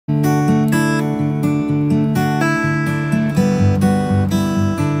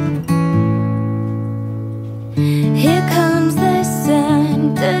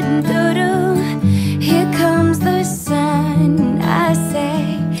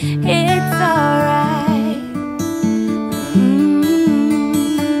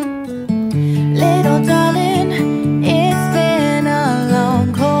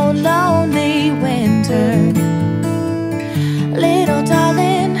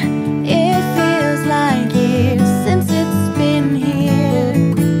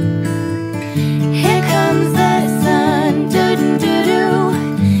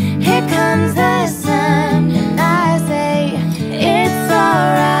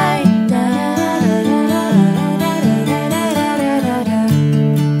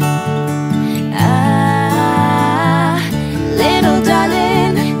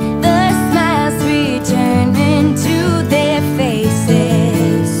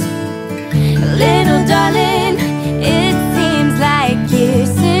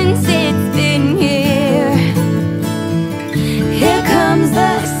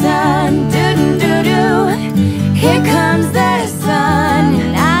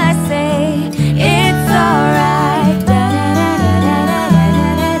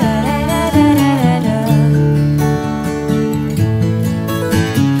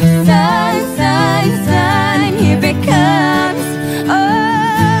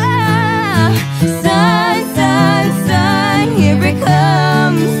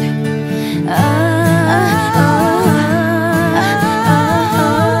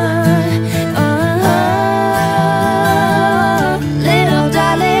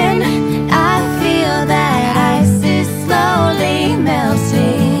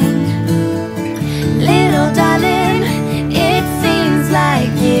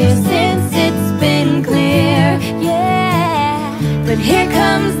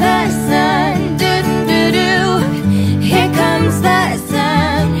the sun, do do do. Here comes the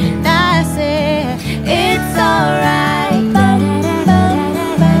sun, and I say it's alright.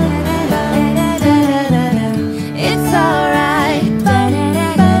 It's alright.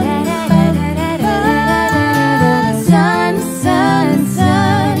 Sun, sun,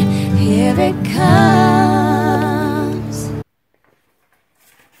 sun, here it comes.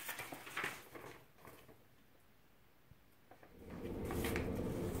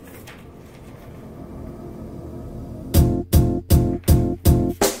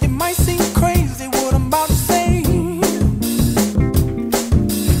 It might seem crazy what I'm about to say.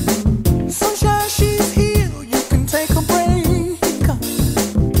 Sunshine, she's here, you can take a break.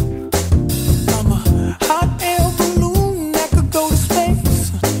 I'm a hot air balloon that could go to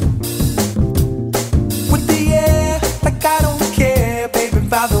space. With the air, like I don't care, baby,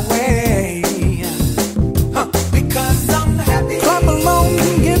 by the way. Because I'm happy. Clap along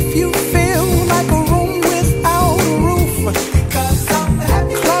if you feel like a room without a roof. Because I'm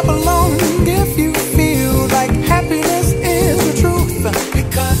happy. Clap along if you feel like happiness is the truth.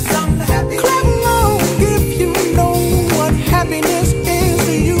 Because I'm happy. Clap along if you know what happiness is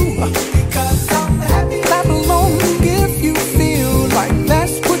to you. Because I'm happy. Clap along if you feel like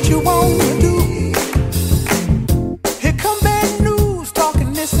that's what you want to do. Here come bad news,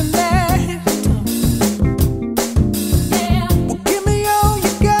 talking this and that. Well, give me all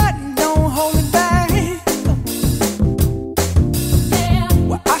you got and don't hold it back.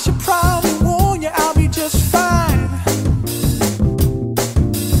 Well, I should probably warn you, I'll be just fine.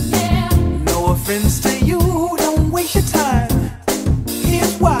 No offense to you, don't waste your time.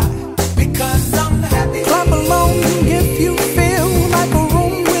 Here's why. Because I'm happy. Clap along if you feel like a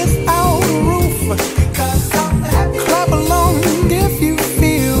room without a roof. Because I'm happy. Clap along if you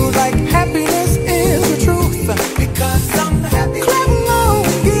feel like happiness is the truth. Because I'm happy. Clap along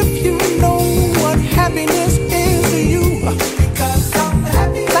if you know what happiness is to you. Because I'm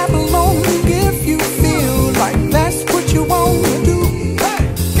happy. Clap along if you feel like that's what you want to do. Hey,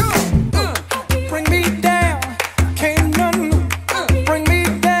 go, bring me down, can't none bring me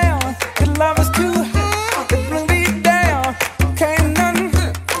down.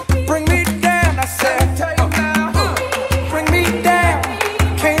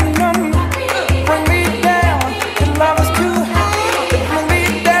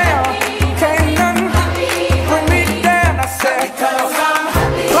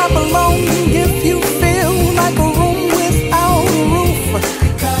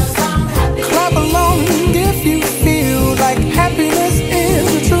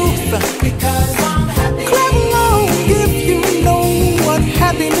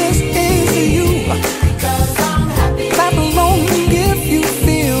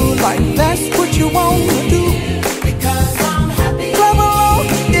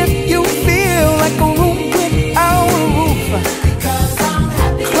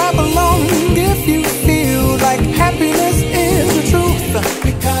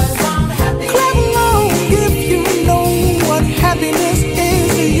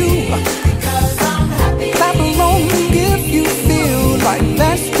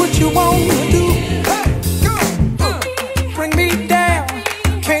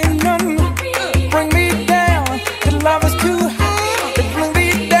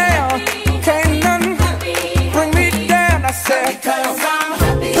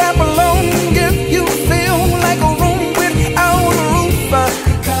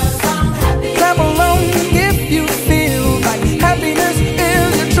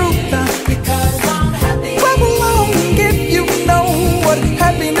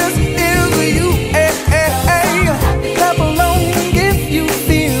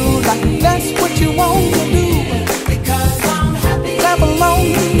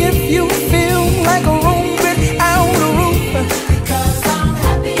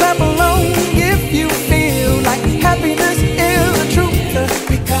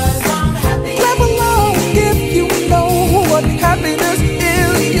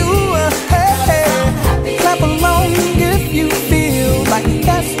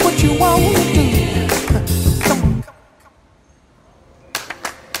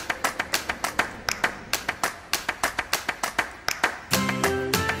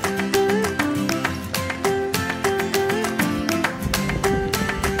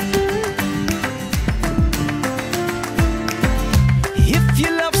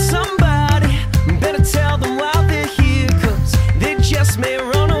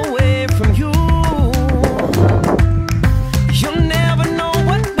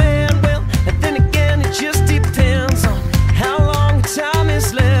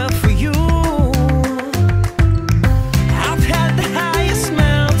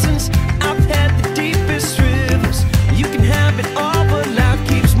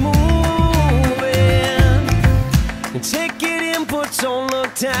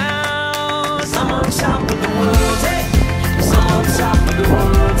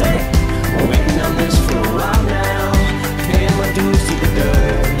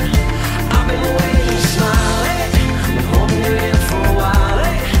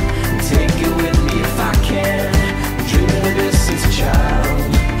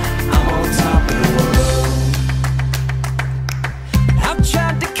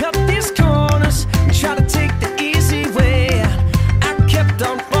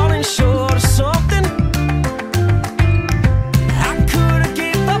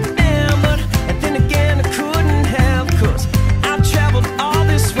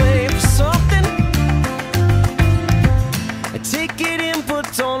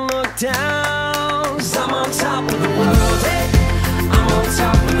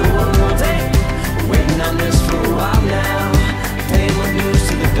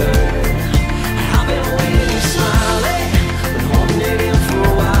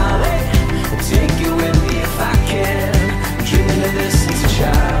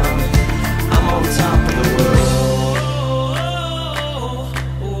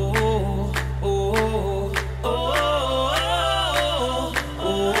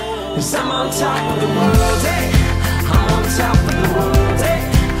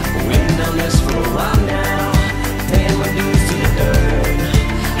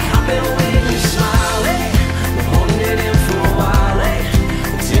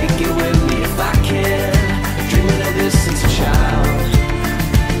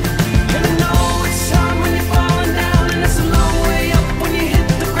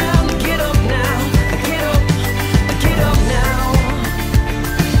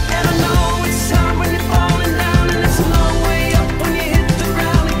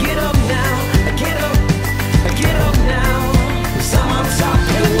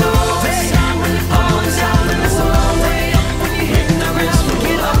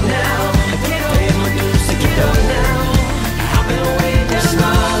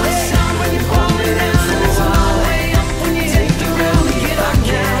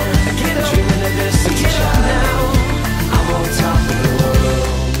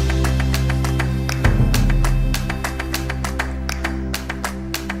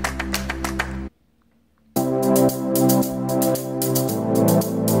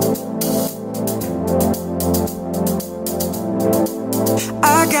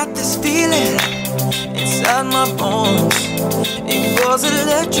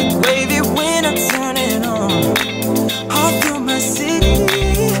 electric wavy when I turn it on. All through my city,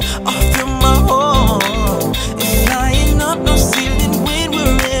 all through my home. It's flying up, no ceiling when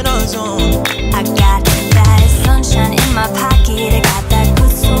we're in our zone. I got that sunshine in my pocket, I got that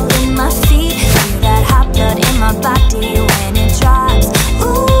good soul in my feet, feel that hot blood in my body when it drops.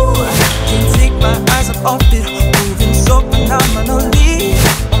 Ooh, Can't take my eyes off it, moving so phenomenally.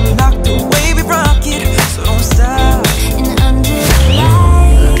 Unlock the way we rock it, so don't stop. and under the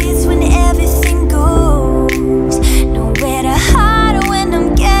lights when everything goes, nowhere to hide when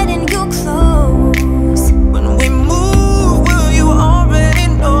I'm getting you close. When we move, well, you already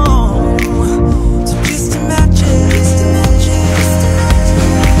know. So just imagine.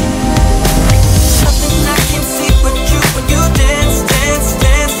 Nothing I can see but you when you dance, dance,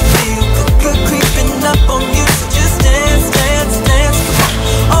 dance. Feel good creeping up on you, so just dance, dance, dance.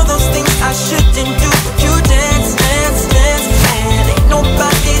 All those things I shouldn't do, but you dance, dance, dance. And ain't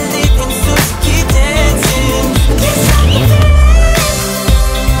nobody leaving, so keep dancing. Can't stop the feeling.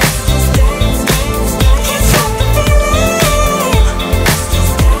 Just dance, dance, dance. Can't stop the feeling.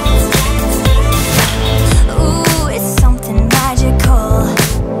 Ooh, it's something magical.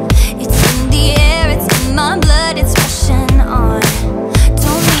 It's in the air, it's in my blood, it's rushing on.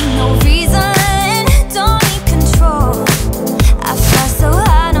 Don't need no reason, don't need control. I fly so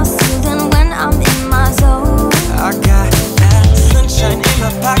high, no ceiling when I'm in my zone. I got that sunshine in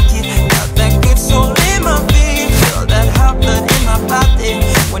my pocket, got that good soul in my feet, feel that hot blood in my body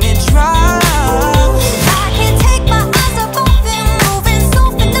when it drops. I can't take my eyes off of it, moving so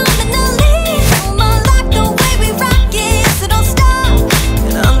phenomenally. Like the way we rock it, so don't stop.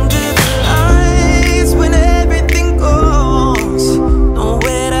 And under the lights when everything goes,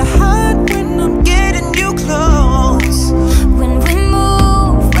 nowhere to hide when I'm getting you close. When we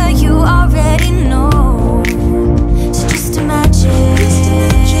move, well, you already know. So just imagine.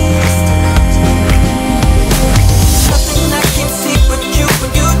 Nothing I can see but you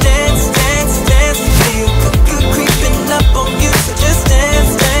when you dance, dance, dance. Feel good creeping up on you, so just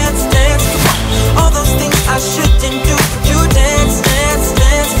dance, dance, dance. All those things I shouldn't do, but you dance, dance,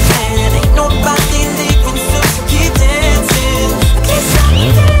 dance. And ain't nobody leaving, so keep dancing. I can't stop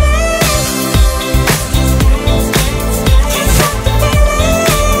the feeling. Can't stop the feeling.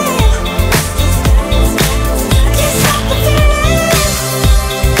 Can't stop the feeling. Can't stop the feeling.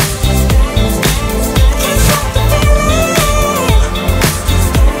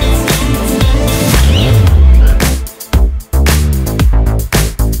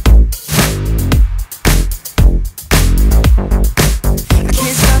 I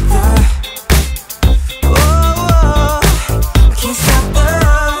can't stop the, oh, I can't stop the,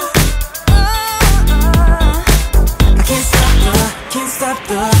 I can't stop the, can't stop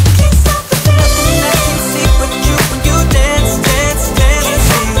the, Can't stop the nothing I feeling. can see but you when you dance, dance, dance.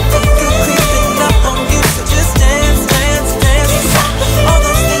 Feel good creeping up on you, so just dance, dance, dance. All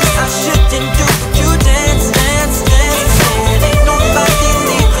those things I shouldn't do, but you dance, dance, dance. And ain't nobody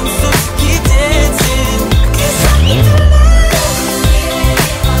leaving, so keep dancing. Can't stop the feeling.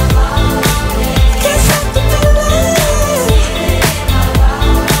 Can't stop the feeling.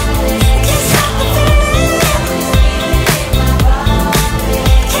 Can't stop the feeling.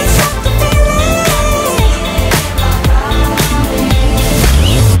 Can't stop the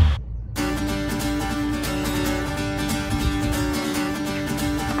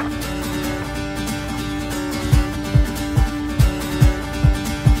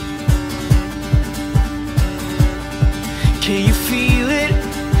Can you feel it?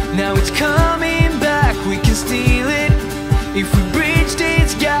 Now it's coming back, we can steal it. If we bridge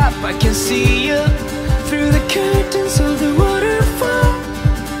this gap, I can see you through the curtains of the waterfall.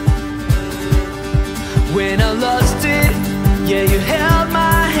 When I lost it, yeah, you held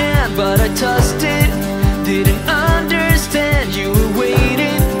my hand, but I tossed it. Didn't understand you were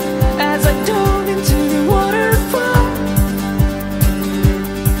waiting as I dove into the waterfall.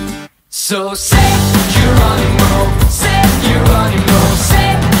 So say you're running low, say you're running low, say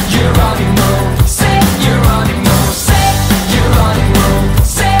you're running low, say you're running low, say you're running low,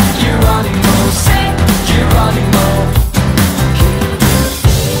 say you're running low, say you're running low.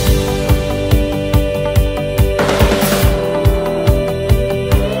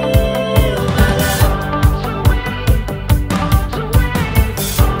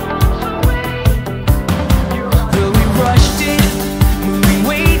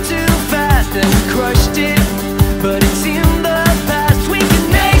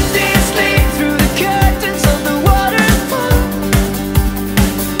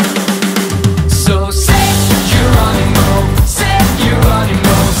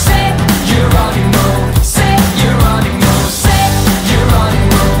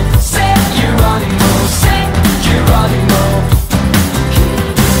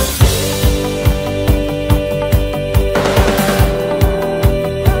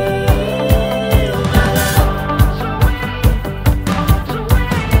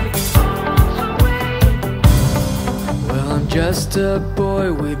 just a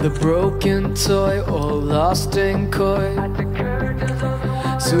boy with a broken toy, all lost and coy.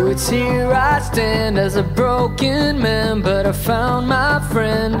 So it's here I stand as a broken man, but I found my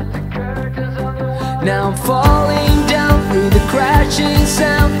friend. Now I'm falling down through the crashing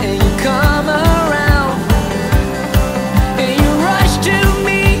sound, and you come around.